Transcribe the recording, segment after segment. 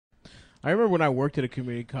I remember when I worked at a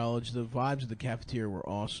community college, the vibes of the cafeteria were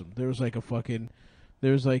awesome. There was like a fucking,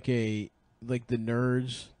 there was like a, like the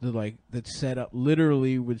nerds that set up,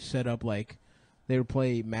 literally would set up like, they would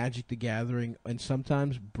play Magic the Gathering and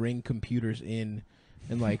sometimes bring computers in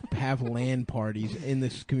and like have LAN parties in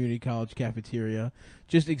this community college cafeteria.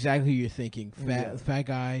 Just exactly who you're thinking. Fat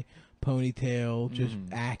guy, ponytail, just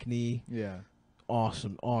acne. Yeah.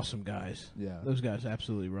 Awesome guys. Yeah. Those guys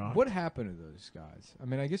absolutely rock. What happened to those guys? I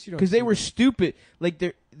mean, I guess you don't... Because they were stupid. Like,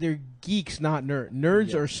 they're geeks, not nerds.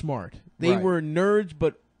 Nerds are smart. They were nerds,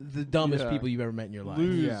 but the dumbest people you've ever met in your life.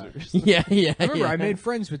 Losers. Yeah. I remember I made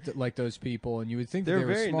friends with like those people, and you would think that they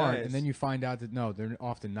were very smart, nice. and then you find out that no, they're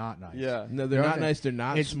often not nice. Yeah. No, they're not nice. They're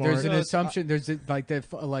not smart. There's an assumption. There's like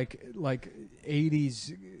that, like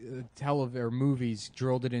 80s or movies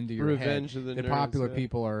drilled it into your Revenge head. of the that Nerds, popular yeah.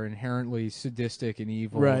 people are inherently sadistic and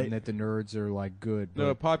evil, Right. and that the nerds are like good.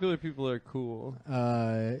 No, popular people are cool.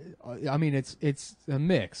 I mean, it's a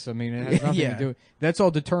mix. I mean, it has nothing to do. That's all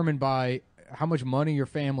determined by how much money your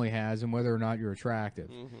family has and whether or not you're attractive.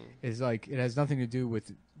 It's like it has nothing to do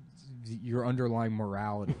with your underlying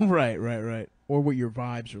morality. Right. Or what your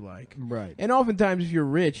vibes are like. Right. And oftentimes, if you're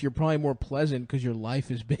rich, you're probably more pleasant because your life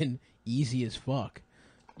has been easy as fuck.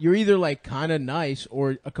 You're either like kind of nice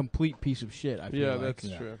or a complete piece of shit. I feel like. That's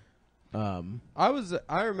true.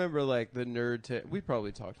 I remember like the nerd. We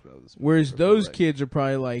probably talked about this. Whereas before, those like, kids are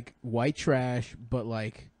probably like white trash, but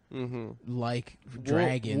like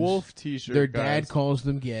dragons. Wolf T-shirt. Their guys. dad calls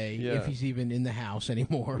them gay Yeah. if he's even in the house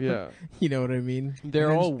anymore. Yeah, You know what I mean?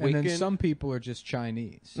 they're all Wiccan. And then some people are just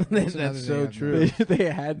Chinese. That's so true.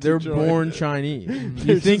 They're born Chinese.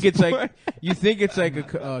 You think it's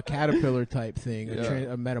like a caterpillar type thing,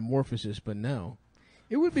 a metamorphosis, but no.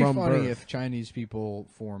 It would be From funny birth. if Chinese people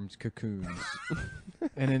formed cocoons,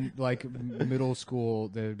 and in like middle school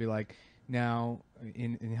they would be like, now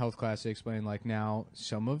in health class they explain like now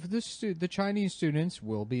some of the Chinese students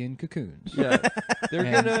will be in cocoons. Yeah,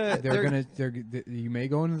 You may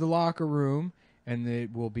go into the locker room and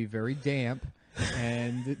it will be very damp.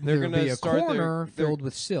 And They're there'll gonna be a start corner their- filled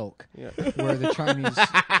with silk, Yeah. where the Chinese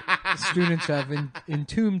students have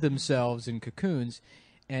entombed themselves in cocoons,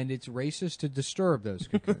 and it's racist to disturb those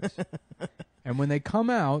cocoons. And when they come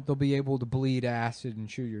out, they'll be able to bleed acid and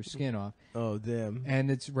chew your skin off. Oh, damn. And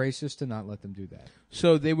it's racist to not let them do that.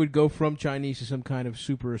 So they would go from Chinese to some kind of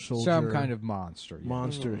super soldier. Some kind of monster. Yeah.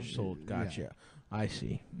 monster soldier. Gotcha. Yeah. I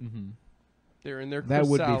see. They're in their That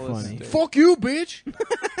would be chrysalis funny. state. Fuck you, bitch!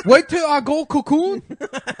 Wait till I go cocoon.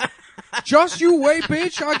 Just you wait,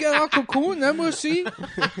 bitch. I get out cocoon, then we'll see.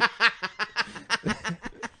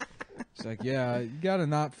 It's like, yeah, you gotta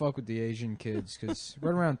not fuck with the Asian kids, because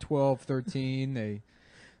right around 12, 13, they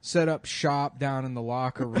set up shop down in the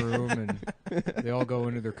locker room, and they all go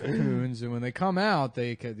into their cocoons, and when they come out,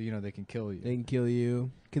 they can kill you. They can kill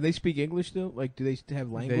you. Can they speak English still? Like, do they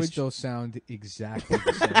have language? They still sound exactly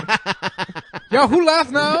the same. Yo, who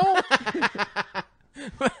laughed now?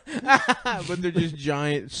 But they're just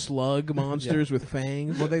giant slug monsters with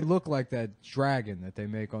fangs. Well, they look like that dragon that they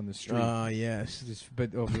make on the street. Yes.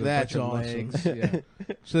 But over a That's bunch of awesome. legs.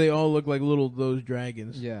 Yeah. So they all look like those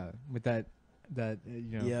dragons. Yeah, with that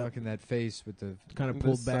fucking that face with the Kind of The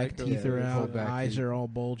pulled back, psycho- teeth are yeah, out, pulled back eyes teeth. are all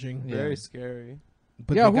bulging. Yeah. Very scary.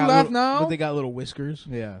 But Yeah, they who got laughed little- now? But they got little whiskers.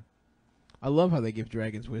 Yeah. I love how they give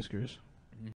dragons whiskers.